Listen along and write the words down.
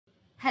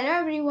Hello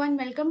everyone,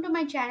 welcome to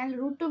my channel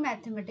Root to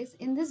Mathematics.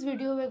 In this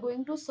video, we are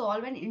going to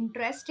solve an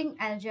interesting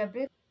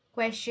algebraic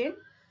question.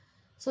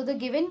 So the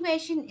given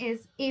question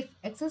is, if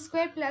x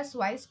square plus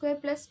y square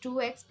plus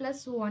 2x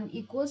plus 1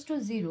 equals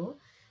to 0,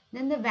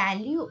 then the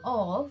value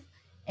of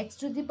x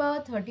to the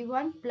power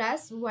 31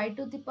 plus y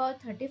to the power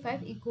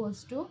 35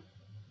 equals to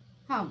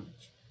how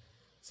much?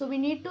 So we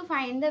need to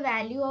find the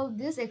value of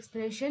this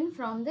expression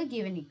from the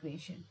given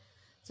equation.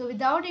 So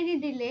without any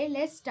delay,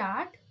 let's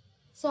start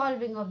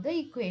solving of the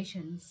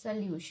equation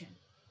solution.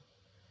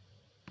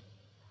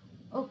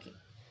 Okay,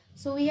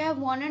 so we have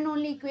one and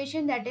only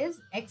equation, that is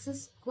x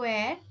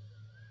square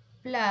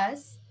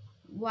plus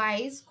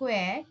y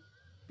square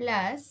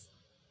plus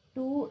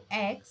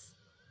 2x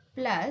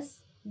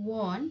plus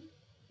 1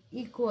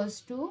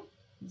 equals to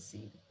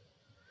 0.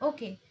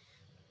 Okay,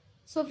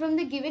 so from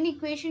the given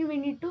equation we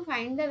need to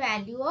find the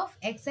value of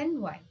x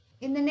and y.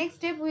 In the next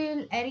step we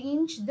will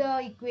arrange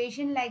the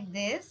equation like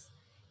this: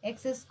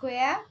 x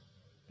square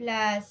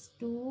plus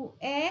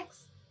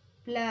 2x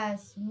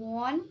plus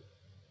 1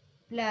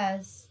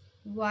 plus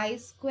y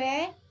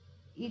square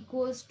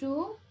equals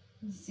to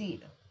 0.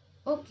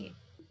 Okay,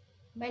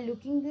 by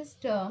looking this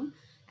term,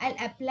 I'll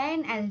apply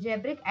an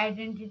algebraic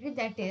identity,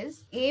 that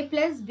is a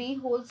plus b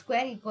whole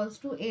square equals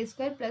to a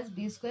square plus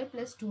b square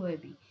plus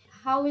 2ab.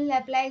 How will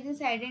apply this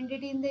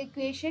identity in the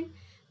equation?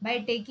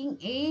 By taking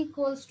a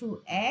equals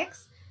to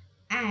x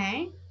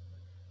and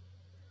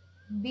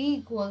b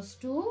equals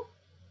to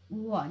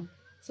 1.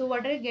 So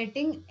what we're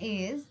getting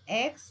is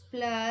x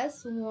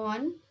plus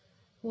 1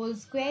 whole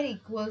square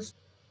equals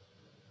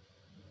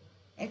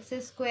x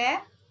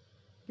square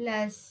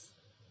plus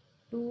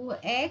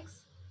 2x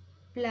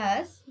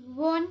plus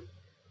 1,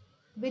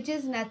 which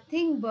is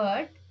nothing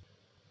but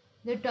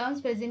the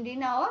terms present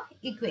in our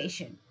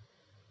equation.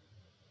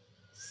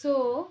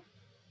 So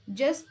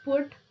just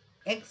put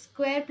x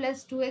square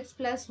plus 2x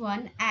plus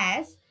 1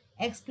 as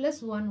x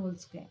plus 1 whole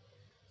square.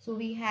 So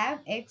we have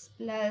x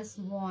plus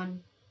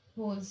 1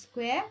 whole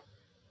square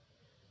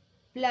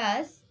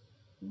plus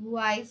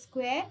y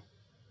square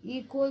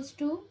equals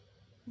to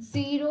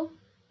 0.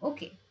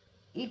 Okay,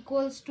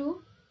 equals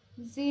to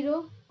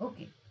 0.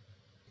 Okay,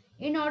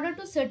 in order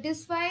to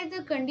satisfy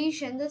the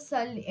condition,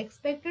 the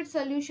expected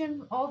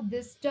solution of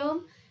this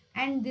term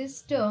and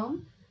this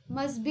term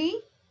must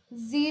be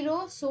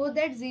 0, so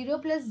that 0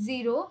 plus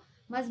 0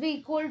 must be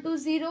equal to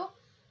 0.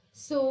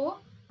 So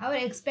our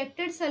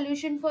expected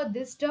solution for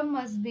this term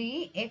must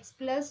be x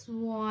plus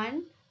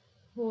 1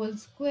 whole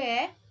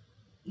square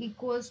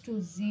equals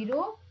to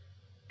 0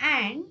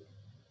 and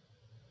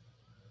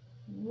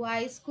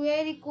y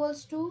square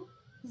equals to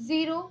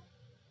 0,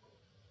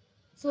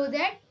 so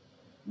that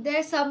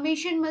their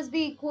summation must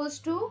be equals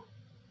to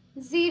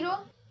 0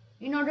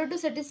 in order to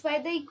satisfy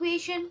the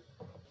equation.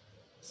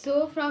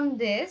 So from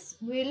this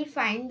we will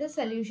find the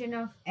solution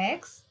of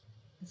x.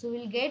 So we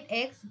will get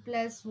x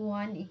plus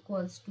 1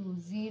 equals to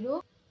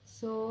 0.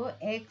 So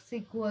x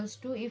equals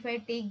to, if I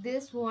take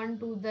this 1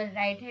 to the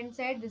right hand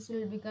side, this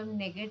will become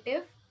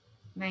negative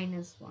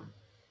minus 1.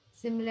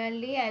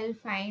 Similarly, I will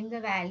find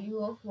the value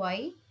of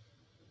y.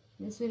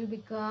 This will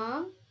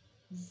become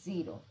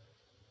 0.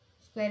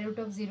 Square root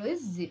of 0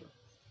 is 0.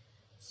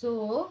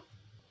 So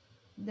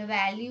the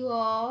value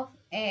of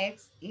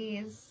x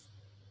is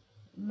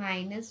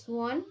minus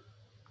 1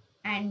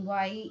 and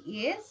y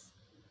is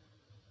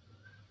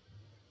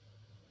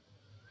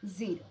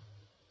 0.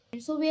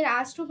 So we are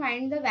asked to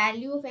find the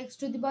value of x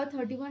to the power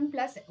 31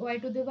 plus y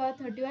to the power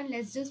 31.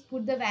 Let's just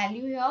put the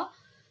value here.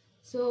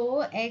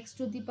 So x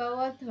to the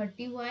power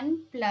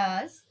 31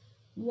 plus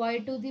y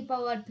to the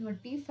power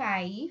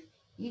 35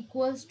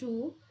 equals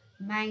to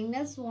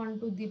minus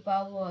 1 to the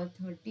power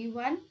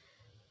 31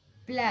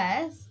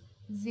 plus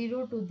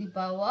 0 to the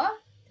power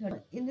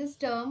 30. In this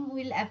term,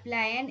 we will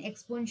apply an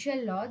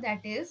exponential law,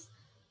 that is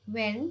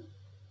when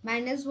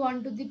minus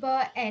 1 to the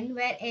power n,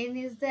 where n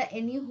is the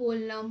any whole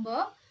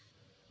number,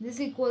 this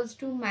equals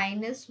to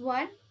minus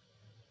 1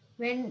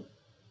 when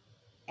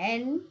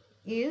n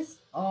is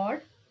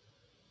odd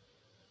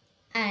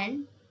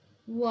and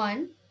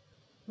 1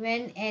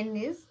 when n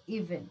is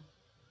even.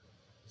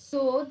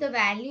 So the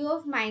value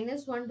of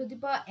minus 1 to the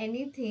power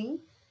anything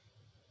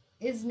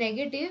is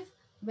negative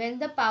when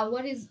the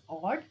power is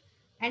odd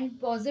and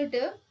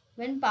positive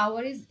when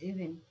power is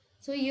even.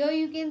 So here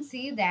you can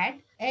see that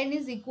n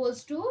is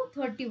equals to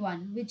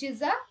 31, which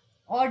is a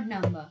odd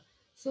number.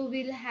 So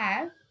we'll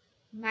have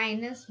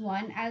minus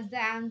 1 as the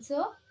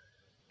answer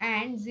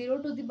and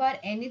 0 to the power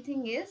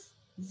anything is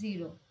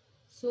 0.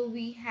 So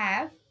we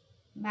have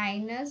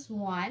minus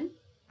 1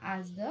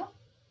 as the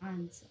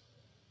answer.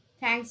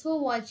 Thanks for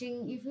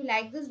watching. If you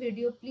like this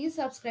video, please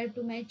subscribe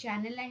to my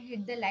channel and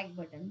hit the like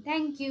button.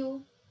 Thank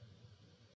you.